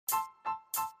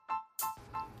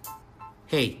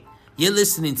Hey, you're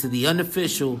listening to the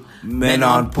unofficial Men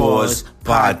on Pause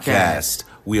podcast.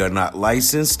 We are not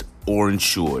licensed or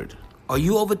insured. Are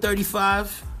you over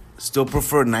 35? Still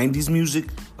prefer 90s music?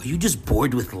 Are you just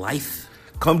bored with life?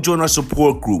 Come join our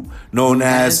support group known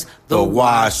as the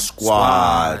Wash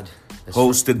Squad.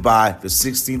 Hosted by the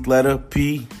 16th letter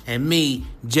P. And me,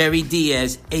 Jerry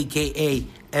Diaz, a.k.a.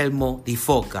 Elmo Di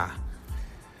Foca.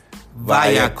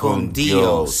 Vaya con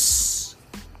Dios.